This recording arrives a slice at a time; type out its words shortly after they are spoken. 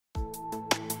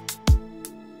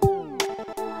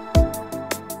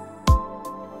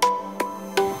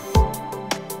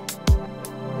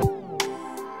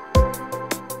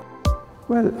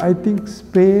Well, I think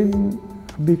Spain,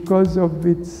 because of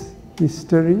its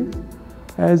history,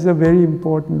 has a very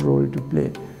important role to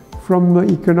play. From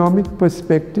the economic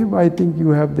perspective, I think you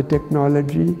have the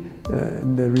technology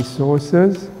and the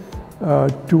resources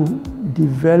to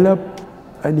develop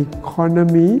an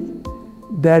economy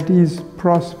that is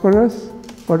prosperous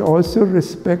but also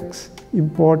respects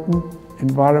important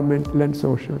environmental and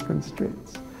social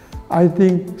constraints. I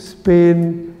think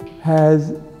Spain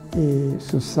has a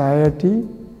society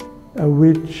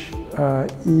which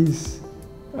is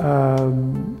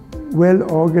well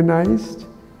organized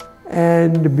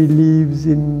and believes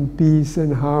in peace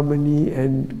and harmony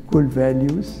and good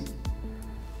values.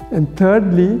 And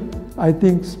thirdly, I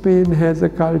think Spain has a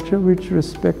culture which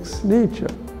respects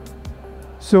nature.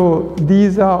 So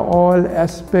these are all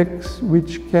aspects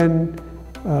which can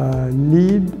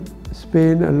lead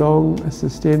Spain along a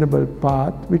sustainable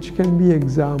path, which can be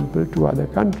example to other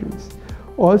countries.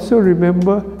 Also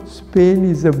remember, Spain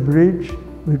is a bridge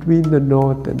between the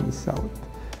north and the south.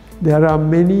 There are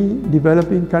many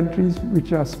developing countries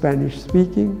which are Spanish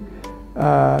speaking,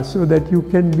 so that you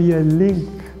can be a link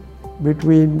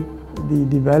between the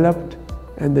developed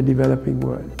and the developing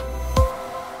world.